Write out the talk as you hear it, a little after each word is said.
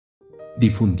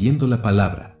Difundiendo la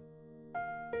Palabra.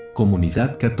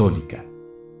 Comunidad Católica.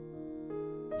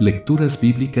 Lecturas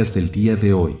bíblicas del día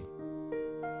de hoy.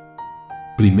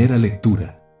 Primera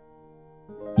lectura.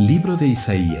 Libro de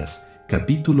Isaías,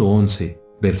 capítulo 11,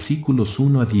 versículos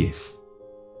 1 a 10.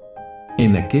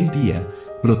 En aquel día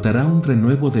brotará un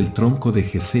renuevo del tronco de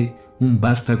Jesé, un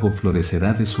vástago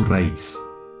florecerá de su raíz.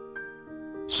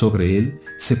 Sobre él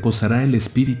se posará el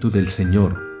Espíritu del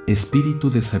Señor,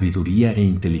 espíritu de sabiduría e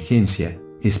inteligencia,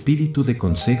 espíritu de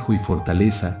consejo y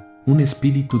fortaleza, un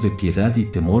espíritu de piedad y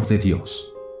temor de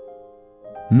Dios.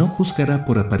 No juzgará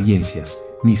por apariencias,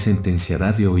 ni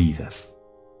sentenciará de oídas.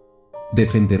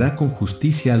 Defenderá con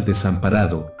justicia al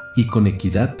desamparado, y con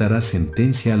equidad dará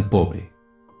sentencia al pobre.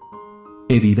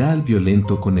 Herirá al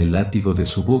violento con el látigo de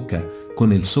su boca,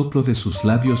 con el soplo de sus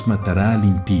labios matará al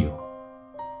impío.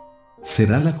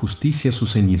 Será la justicia su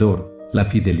ceñidor, la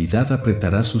fidelidad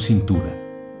apretará su cintura.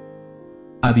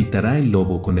 Habitará el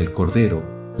lobo con el cordero,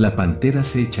 la pantera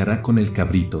se echará con el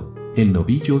cabrito, el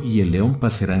novillo y el león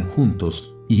pasarán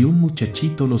juntos, y un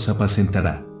muchachito los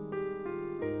apacentará.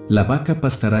 La vaca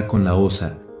pastará con la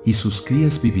osa, y sus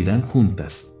crías vivirán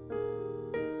juntas.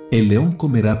 El león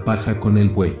comerá paja con el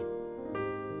buey.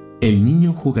 El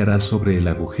niño jugará sobre el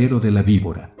agujero de la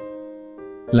víbora.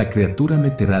 La criatura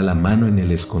meterá la mano en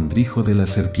el escondrijo de la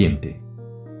serpiente.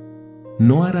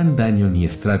 No harán daño ni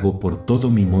estrago por todo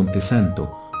mi monte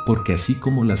santo, porque así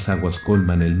como las aguas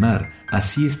colman el mar,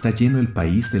 así está lleno el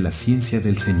país de la ciencia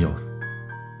del Señor.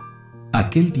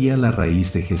 Aquel día la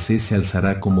raíz de Jesé se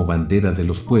alzará como bandera de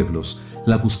los pueblos,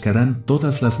 la buscarán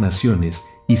todas las naciones,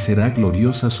 y será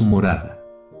gloriosa su morada.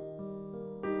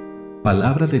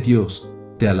 Palabra de Dios,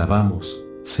 te alabamos,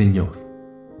 Señor.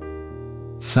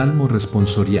 Salmo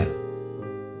responsorial.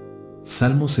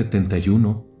 Salmo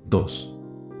 71, 2.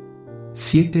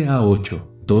 7 a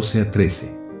 8, 12 a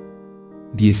 13.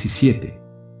 17.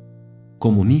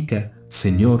 Comunica,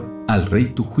 Señor, al Rey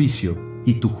tu juicio,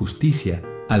 y tu justicia,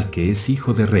 al que es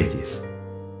hijo de reyes.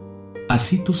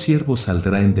 Así tu siervo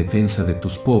saldrá en defensa de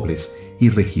tus pobres, y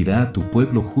regirá a tu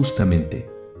pueblo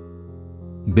justamente.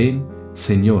 Ven,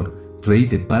 Señor, Rey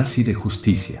de paz y de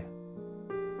justicia.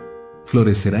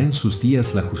 Florecerá en sus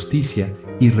días la justicia,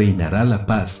 y reinará la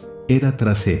paz, era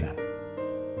tras era.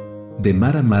 De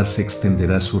mar a mar se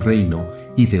extenderá su reino,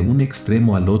 y de un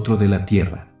extremo al otro de la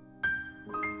tierra.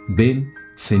 Ven,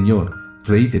 Señor,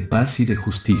 Rey de paz y de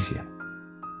justicia.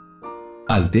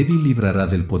 Al débil librará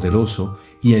del poderoso,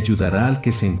 y ayudará al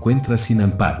que se encuentra sin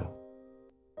amparo.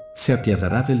 Se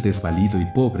apiadará del desvalido y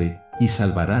pobre, y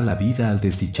salvará la vida al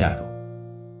desdichado.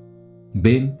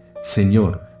 Ven,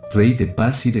 Señor, Rey de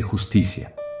paz y de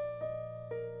justicia.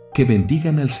 Que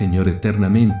bendigan al Señor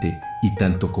eternamente, y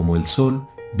tanto como el sol,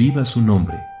 viva su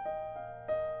nombre.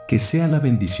 Que sea la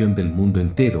bendición del mundo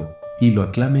entero, y lo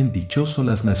aclamen dichoso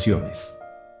las naciones.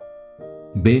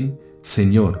 Ven,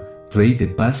 Señor, Rey de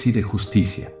paz y de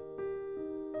justicia.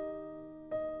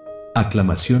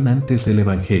 Aclamación antes del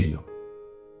Evangelio.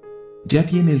 Ya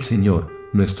viene el Señor,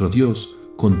 nuestro Dios,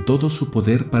 con todo su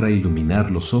poder para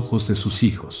iluminar los ojos de sus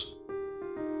hijos.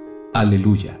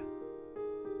 Aleluya.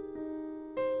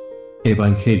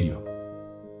 Evangelio.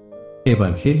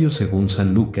 Evangelio según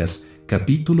San Lucas,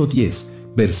 capítulo 10,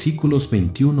 versículos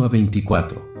 21 a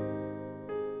 24.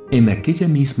 En aquella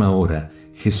misma hora,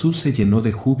 Jesús se llenó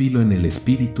de júbilo en el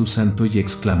Espíritu Santo y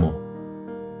exclamó: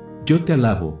 Yo te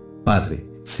alabo, Padre,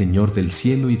 Señor del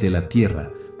cielo y de la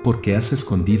tierra, porque has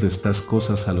escondido estas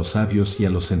cosas a los sabios y a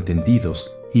los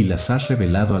entendidos, y las has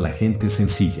revelado a la gente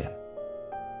sencilla.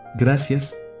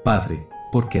 Gracias, Padre,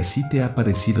 porque así te ha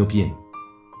parecido bien.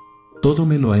 Todo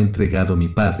me lo ha entregado mi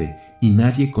Padre, y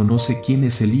nadie conoce quién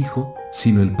es el Hijo,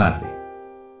 sino el Padre.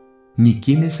 Ni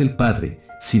quién es el Padre,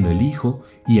 sino el Hijo,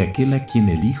 y aquel a quien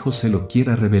el Hijo se lo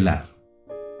quiera revelar.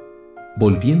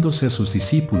 Volviéndose a sus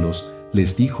discípulos,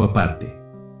 les dijo aparte: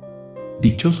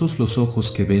 Dichosos los ojos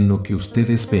que ven lo que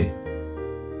ustedes ven.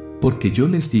 Porque yo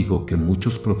les digo que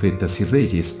muchos profetas y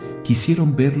reyes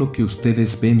quisieron ver lo que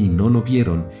ustedes ven y no lo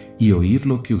vieron, y oír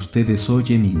lo que ustedes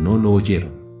oyen y no lo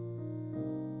oyeron.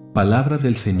 Palabra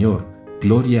del Señor,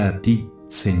 gloria a ti,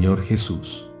 Señor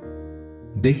Jesús.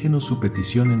 Déjenos su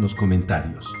petición en los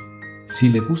comentarios. Si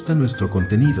le gusta nuestro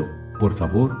contenido, por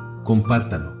favor,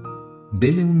 compártalo.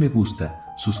 Dele un me gusta,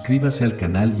 suscríbase al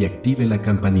canal y active la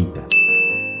campanita.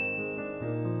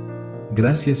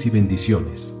 Gracias y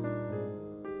bendiciones.